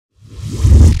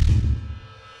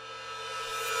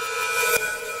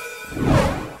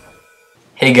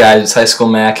Hey guys, it's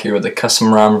HighSchoolMac here with a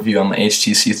custom ROM review on my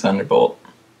HTC Thunderbolt.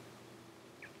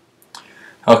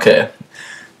 Okay,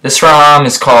 this ROM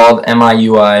is called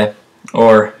MIUI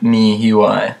or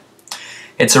MIUI.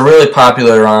 It's a really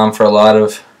popular ROM for a lot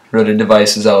of rooted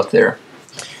devices out there.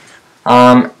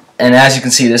 And as you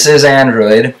can see, this is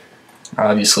Android,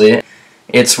 obviously.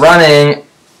 It's running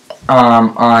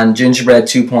on Gingerbread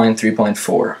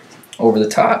 2.3.4 over the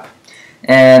top.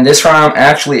 And this ROM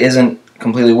actually isn't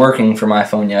completely working for my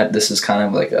phone yet. This is kind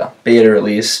of like a beta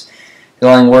release. The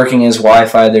only working is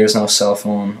Wi-Fi. There's no cell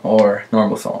phone or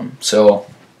normal phone.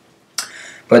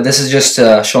 But this is just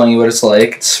showing you what it's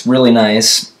like. It's really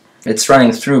nice. It's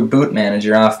running through Boot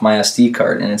Manager off my SD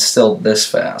card, and it's still this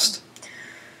fast.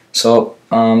 So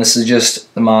this is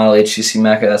just the model HTC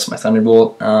Mecha. That's my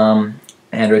Thunderbolt. Android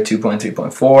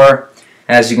 2.3.4.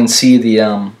 As you can see,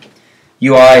 the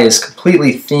UI is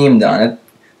completely themed on it.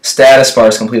 Status bar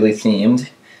is completely themed.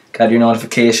 Got your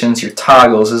notifications, your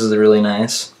toggles. This is really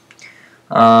nice.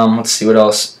 Let's see what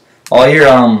else. All your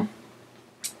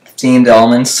themed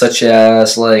elements, such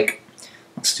as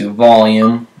let's do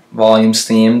volume. Volume's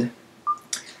themed.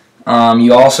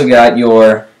 You also got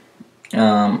your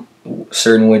certain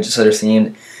widgets that are themed,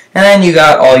 and then you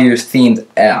got all your themed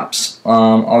apps.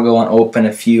 I'll go and open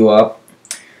a few up.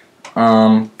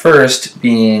 First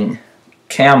being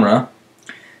camera.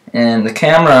 And the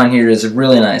camera on here is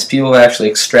really nice. People have actually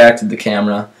extracted the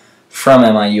camera from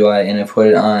MIUI and have put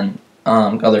it on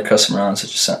other custom ROMs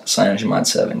such as CyanogenMod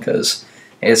 7 because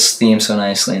it's themed so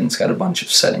nicely and it's got a bunch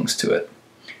of settings to it.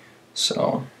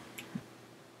 So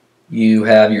you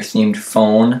have your themed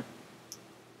phone.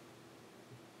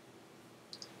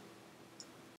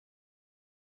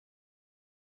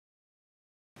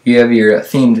 You have your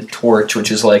themed torch,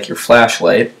 which is like your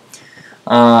flashlight.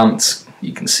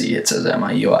 You can see it says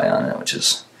MIUI on it, which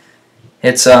is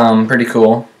pretty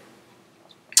cool.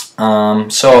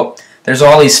 So there's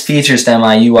all these features to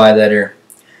MIUI that are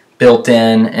built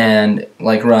in and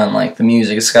run like the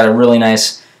music. It's got a really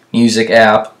nice music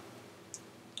app.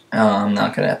 I'm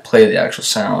not gonna play the actual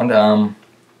sound.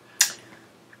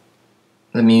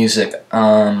 The music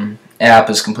app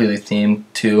is completely themed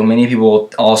too. Many people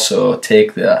also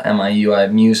take the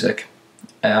MIUI music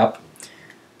app.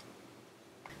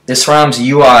 This ROM's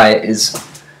UI is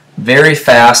very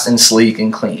fast and sleek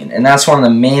and clean, and that's one of the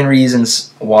main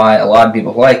reasons why a lot of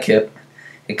people like it.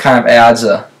 It kind of adds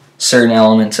a certain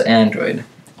element to Android,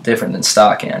 different than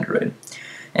stock Android.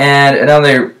 And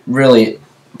another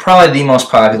probably the most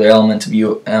popular element of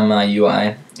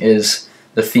MIUI is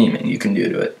the theming you can do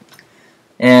to it.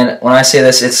 And when I say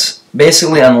this, it's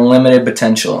basically unlimited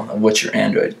potential of what your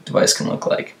Android device can look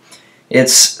like.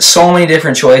 It's so many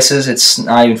different choices, it's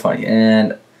not even funny.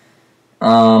 And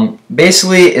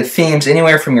basically it themes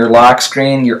anywhere from your lock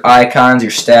screen, your icons,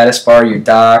 your status bar, your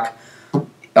dock,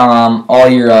 all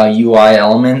your UI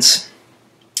elements,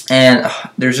 and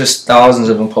there's just thousands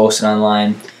of them posted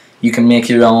online. You can make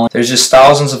your own. There's just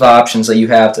thousands of options that you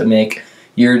have to make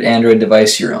your Android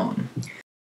device your own.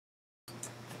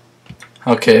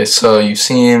 Okay, so you've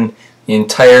seen the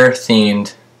entire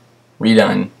themed,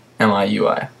 redone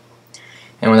MIUI,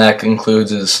 and what that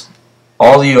concludes is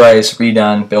all the UI is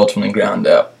redone, built from the ground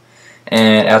up.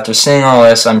 And after seeing all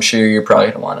this, I'm sure you're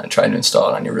probably going to want to try to install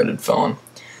it on your rooted phone.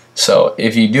 So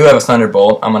if you do have a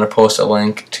Thunderbolt, I'm going to post a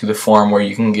link to the forum where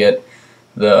you can get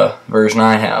the version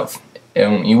I have.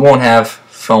 And you won't have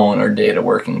phone or data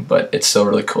working, but it's still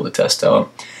really cool to test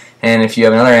out. And if you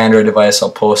have another Android device, I'll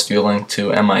post you a link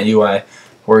to MIUI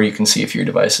where you can see if your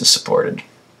device is supported.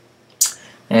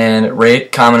 And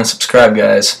rate, comment, and subscribe,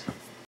 guys.